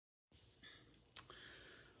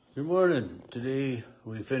Good morning. Today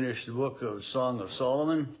we finished the book of Song of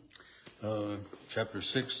Solomon, chapter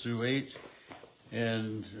 6 through 8.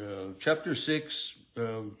 And chapter 6,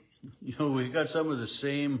 we got some of the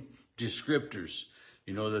same descriptors,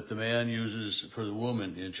 that the man uses for the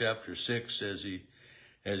woman in chapter 6 as he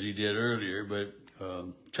did earlier. But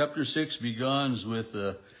chapter 6 begins with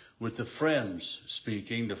the friends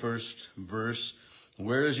speaking, the first verse.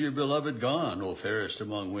 Where is your beloved gone, O fairest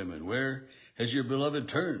among women? Where has your beloved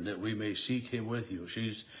turned that we may seek him with you?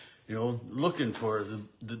 She's, looking for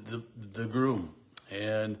the groom,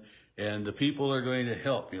 and the people are going to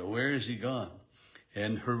help. Where is he gone?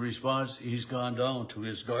 And her response, he's gone down to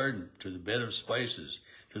his garden, to the bed of spices,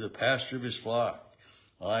 to the pasture of his flock.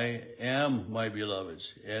 I am my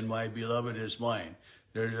beloved's, and my beloved is mine.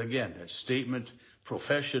 There's again that statement,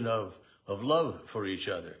 profession of love for each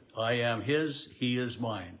other. I am his, he is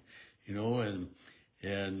mine.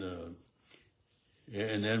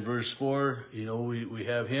 And then verse 4, we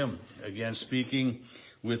have him again speaking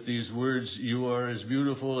with these words, you are as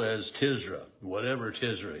beautiful as Tisra, whatever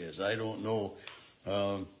Tisra is. I don't know.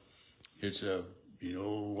 It's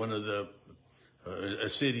one of a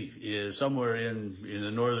city is somewhere in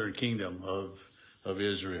the northern kingdom of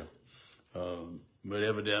Israel. But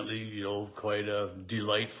evidently, quite a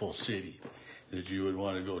delightful city that you would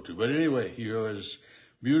want to go to. But anyway, you're as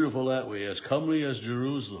beautiful that way, as comely as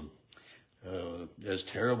Jerusalem. As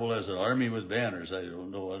terrible as an army with banners. I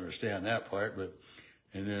don't understand that part,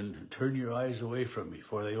 and then turn your eyes away from me,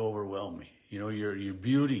 for they overwhelm me. Your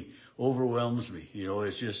beauty overwhelms me.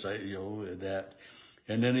 It's just, that.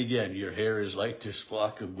 And then again, your hair is like this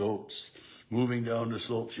flock of goats moving down the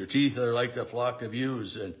slopes. Your teeth are like the flock of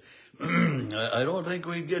ewes. And I don't think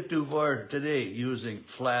we'd get too far today using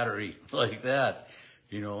flattery like that,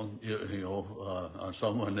 on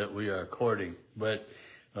someone that we are courting. But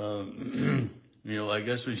I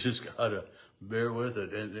guess we just gotta bear with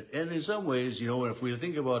it. And in some ways, if we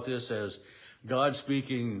think about this as God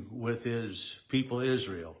speaking with his people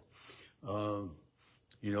Israel,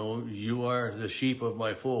 you are the sheep of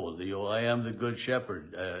my fold. I am the good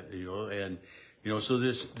shepherd. So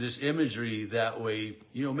this imagery that way,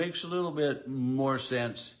 makes a little bit more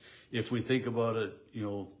sense if we think about it,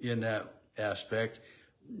 in that aspect.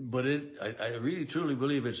 But I really truly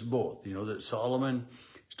believe it's both. That Solomon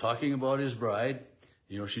is talking about his bride.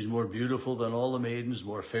 She's more beautiful than all the maidens,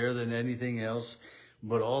 more fair than anything else,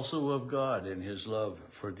 but also of God and his love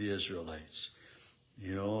for the Israelites.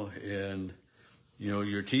 Your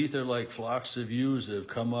teeth are like flocks of ewes that have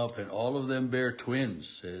come up, and all of them bear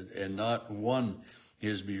twins, and not one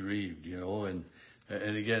is bereaved, and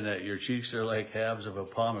again, that your cheeks are like halves of a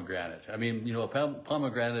pomegranate. I mean, a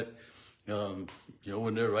pomegranate,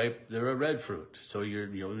 when they're ripe, they're a red fruit. So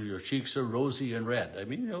your cheeks are rosy and red. I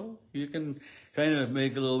mean, you can kind of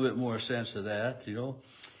make a little bit more sense of that,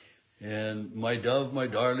 And my dove, my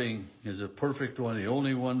darling, is a perfect one, the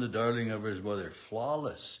only one, the darling of his mother,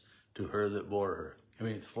 flawless to her that bore her. I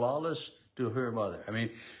mean, flawless to her mother. I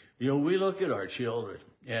mean, we look at our children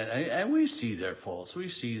and we see their faults. We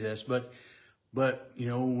see this, but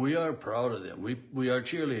we are proud of them. We are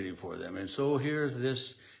cheerleading for them. And so here,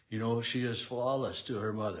 this, she is flawless to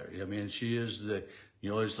her mother. I mean, she is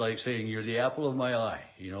it's like saying, you're the apple of my eye.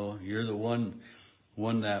 You're the one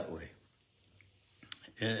that way.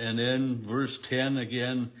 And then verse 10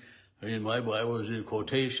 again, in my Bible is in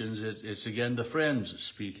quotations, it's again the friends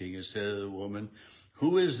speaking instead of the woman.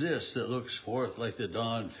 Who is this that looks forth like the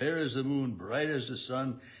dawn, fair as the moon, bright as the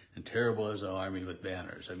sun, and terrible as an army with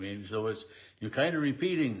banners? I mean, so you're kind of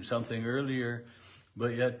repeating something earlier,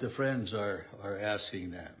 but yet the friends are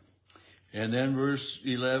asking that. And then verse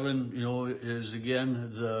 11, is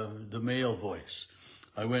again the male voice.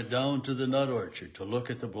 I went down to the nut orchard to look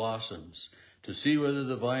at the blossoms, to see whether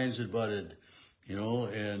the vines had budded,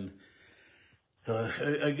 and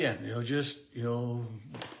again,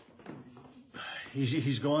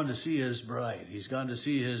 he's gone to see his bride. He's gone to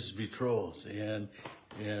see his betrothed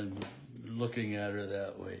and looking at her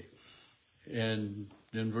that way. And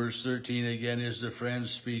then verse 13 again is the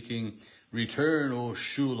friends speaking, return, O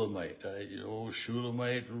Shulamite.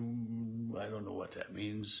 Shulamite, I don't know what that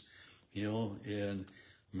means,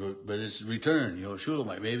 but it's return,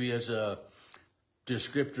 Shulamite. Maybe it's a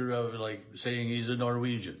descriptor of like saying he's a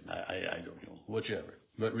Norwegian. I don't know, whichever.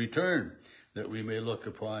 But return that we may look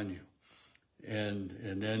upon you. And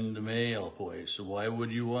then the male voice. So why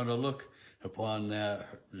would you want to look upon that,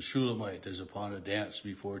 the Shulamite, as upon a dance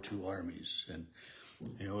before two armies? And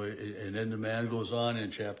then the man goes on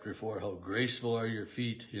in chapter 4, how graceful are your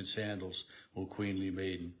feet in sandals, O queenly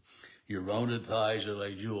maiden. Your rounded thighs are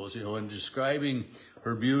like jewels, and describing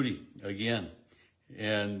her beauty again.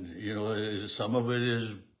 And, you know, some of it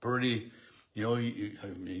is pretty, you know, I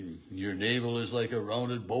mean, your navel is like a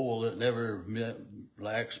rounded bowl that never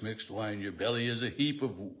lacks mixed wine. Your belly is a heap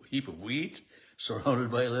of wheat surrounded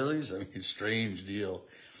by lilies. I mean, strange deal.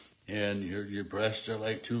 And your breasts are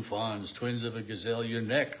like two fawns, twins of a gazelle. Your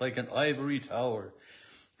neck like an ivory tower.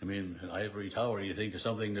 I mean, an ivory tower, you think of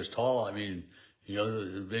something that's tall. I mean, you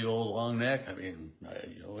know, the big old long neck. I mean,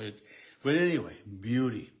 you know, but anyway,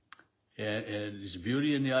 beauty. And it's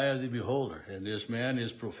beauty in the eye of the beholder. And this man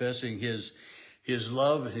is professing his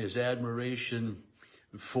love and his admiration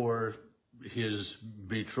for his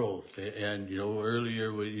betrothed. And, you know,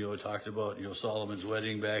 earlier we, you know, talked about, you know, Solomon's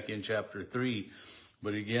wedding back in chapter 3.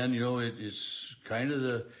 But again, you know, it's kind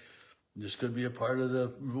of this could be a part of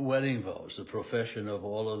the wedding vows, the profession of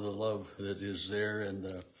all of the love that is there,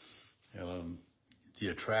 and the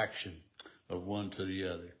attraction of one to the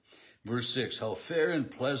other. Verse 6, how fair and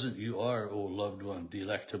pleasant you are, O loved one,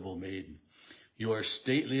 delectable maiden. You are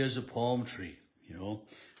stately as a palm tree, you know.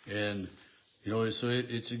 And, you know, so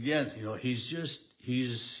it's again, you know,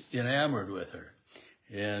 he's enamored with her.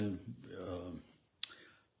 And,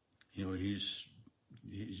 you know, he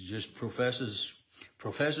just professes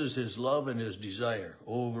his love and his desire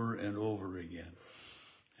over and over again.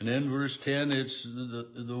 And then verse 10, it's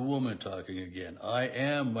the woman talking again. I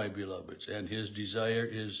am my beloved's, and his desire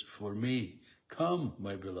is for me. Come,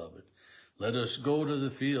 my beloved. Let us go to the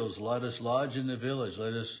fields. Let us lodge in the village.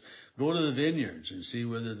 Let us go to the vineyards and see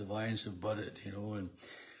whether the vines have budded, you know, and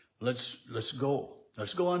let's go.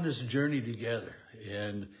 Let's go on this journey together,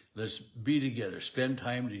 and let's be together, spend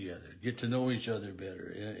time together, get to know each other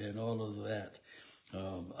better, and all of that.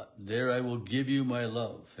 There I will give you my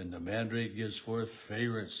love, and the mandrake gives forth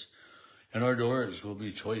fragrance, and our doors will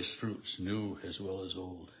be choice fruits, new as well as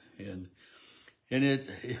old. And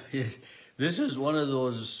this is one of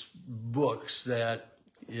those books that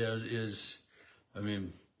is I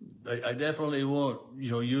mean, I definitely won't,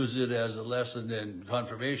 you know, use it as a lesson in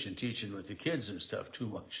confirmation teaching with the kids and stuff too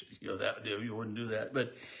much. You know, that you wouldn't do that,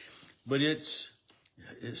 but it's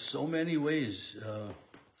so many ways.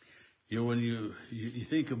 You know, when you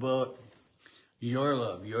think about your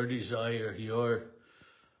love, your desire, your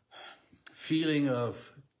feeling of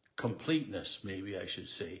completeness, maybe I should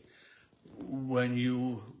say, when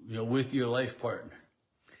you know, with your life partner.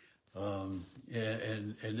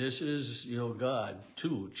 And this is, you know, God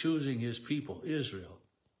too, choosing his people, Israel.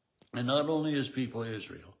 And not only his people,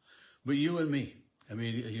 Israel, but you and me. I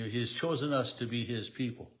mean, he's chosen us to be his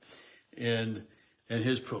people. And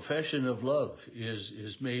his profession of love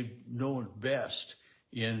is made known best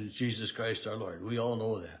in Jesus Christ our Lord. We all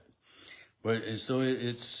know that. But and so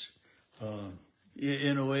it's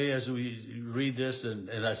in a way, as we read this and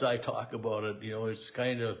as I talk about it, you know, it's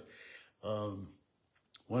kind of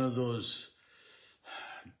one of those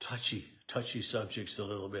touchy subjects a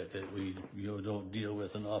little bit that we, you know, don't deal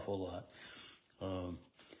with an awful lot.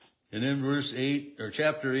 And then verse 8 or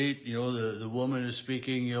chapter 8, you know, the woman is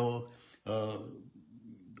speaking, you know,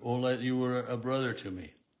 oh, that you were a brother to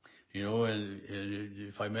me, you know, and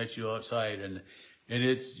if I met you outside, and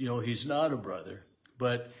it's, you know, he's not a brother,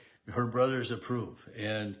 but her brothers approve.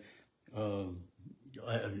 And I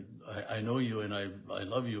know you, and I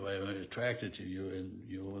love you, I'm attracted to you, and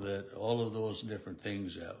you know, that all of those different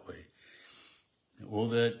things that way. Oh,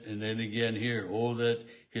 that, and then again here, oh, that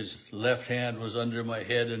his left hand was under my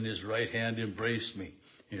head and his right hand embraced me,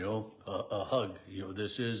 you know, a hug, you know,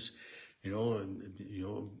 this is, you know,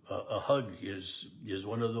 a hug is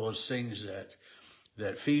one of those things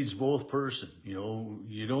that feeds both person. You know,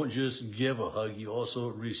 you don't just give a hug, you also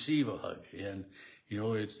receive a hug. And, you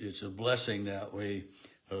know, it's a blessing that way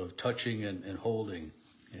of touching and holding.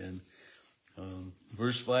 And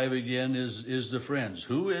verse 5 again is the friends.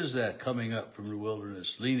 Who is that coming up from the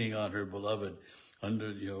wilderness, leaning on her beloved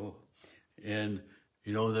under, you know, and,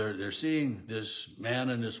 you know, they're seeing this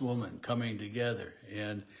man and this woman coming together,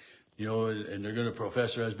 and, you know, and they're going to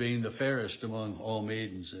profess her as being the fairest among all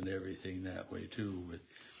maidens and everything that way too.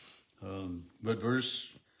 But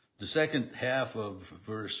the second half of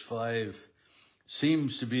verse 5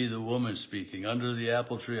 seems to be the woman speaking. Under the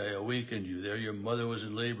apple tree I awakened you. There your mother was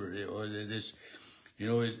in labor. Or it is, you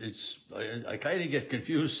know, I kind of get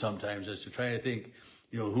confused sometimes as to trying to think,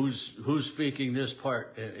 you know, who's speaking this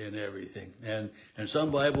part and everything. And some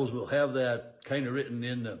Bibles will have that kind of written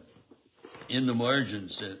in the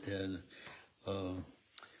margins,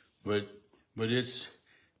 but it's,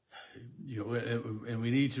 you know, and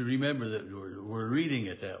we need to remember that we're reading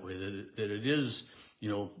it that way, that it is, you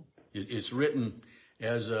know, it's written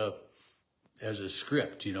as a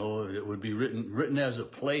script, you know. It would be written as a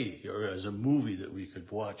play or as a movie that we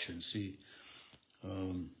could watch and see.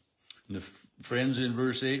 The friends in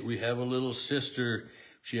verse 8, we have a little sister.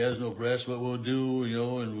 She has no breast, but we'll do,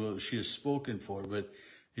 and she is spoken for. But,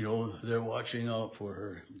 they're watching out for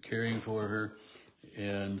her, caring for her,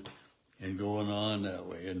 and going on that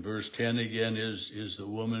way. And verse 10 again is the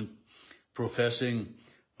woman professing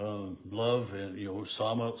love. And,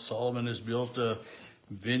 Solomon has built a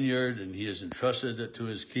vineyard, and he has entrusted it to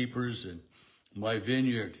his keepers. And my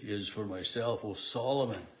vineyard is for myself, O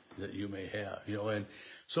Solomon, that you may have, and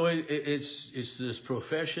so it's this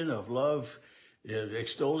profession of love,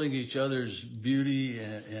 extolling each other's beauty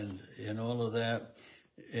and all of that.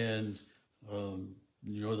 And,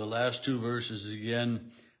 the last two verses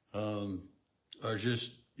again, are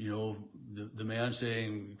just, the man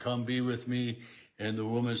saying, come be with me. And the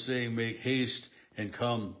woman saying, make haste and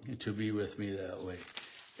come to be with me that way.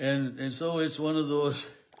 And so it's one of those,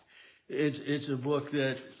 it's a book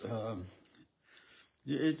that, I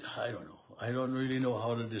don't know. I don't really know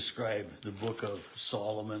how to describe the book of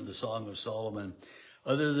Solomon, the Song of Solomon,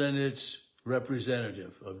 other than it's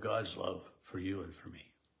representative of God's love for you and for me.